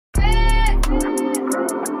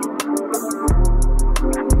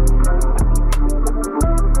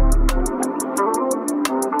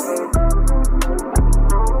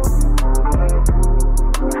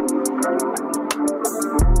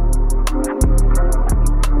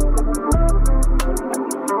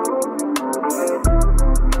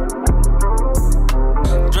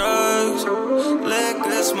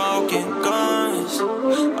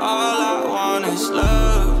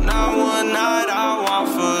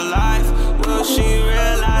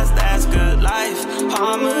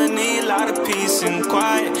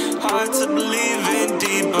hard to believe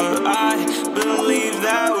indeed, but I believe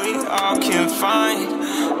that we all can find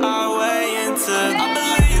our way into. I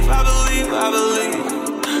believe, I believe, I believe,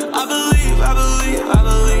 I believe, I believe, I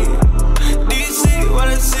believe. Do you see what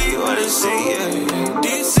I see, what I see, yeah. Do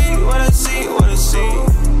you see what I see, what I see?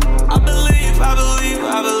 I believe, I believe,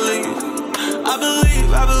 I believe, I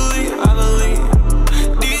believe, I believe, I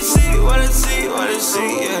believe. Do you see what I see, what I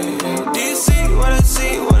see, yeah. Do you see what I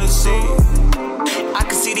see, what I see? I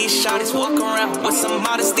can see these shawties walk around with some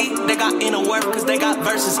modesty. They got inner worth cause they got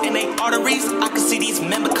verses in their arteries. I can see these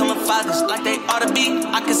men becoming fathers like they ought to be.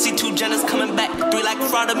 I can see 2 genders coming back, 3 like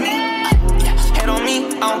fraud of me. Head on me,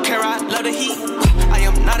 I don't care, I love the heat. I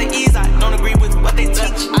am not at ease, I don't agree with what they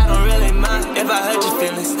teach. I don't really mind if I hurt your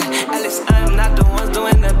feelings. At least I am not the ones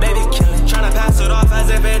doing the baby killing. Tryna pass it off as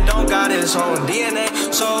if it don't got its own DNA.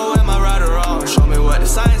 So am I right or wrong? Show me what the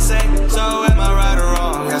science say. So am I right or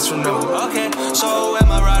wrong? Yes or no? Okay. So am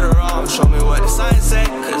I right or wrong? Show me what the science say.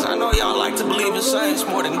 Cause I know y'all like to believe in science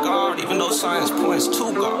more than God, even though science points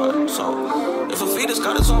to God. So if a fetus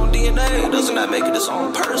got its own DNA, doesn't that make it its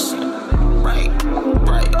own person? Right,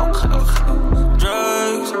 okay.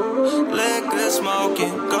 Drugs, liquor,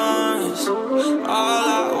 smoking, guns. All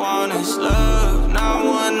I want is love. Not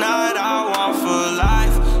one night, I want for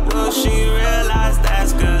life. Will she realize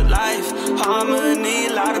that's good life? Harmony,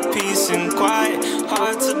 lot of peace and quiet.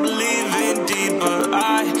 Hard to believe indeed, but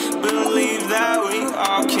I believe that we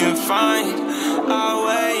all can find our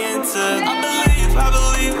way into. I believe, I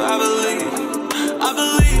believe, I believe, I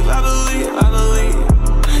believe, I believe, I believe.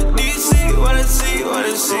 Do you see what I see, what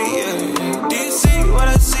I see, yeah. Do you see what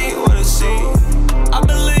I see, what I see? I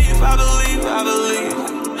believe, I believe, I believe,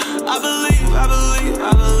 I believe, I believe,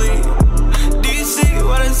 I believe. Do you see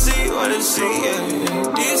what I see, what I see,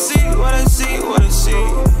 yeah. Do you see what I see, what I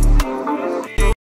see?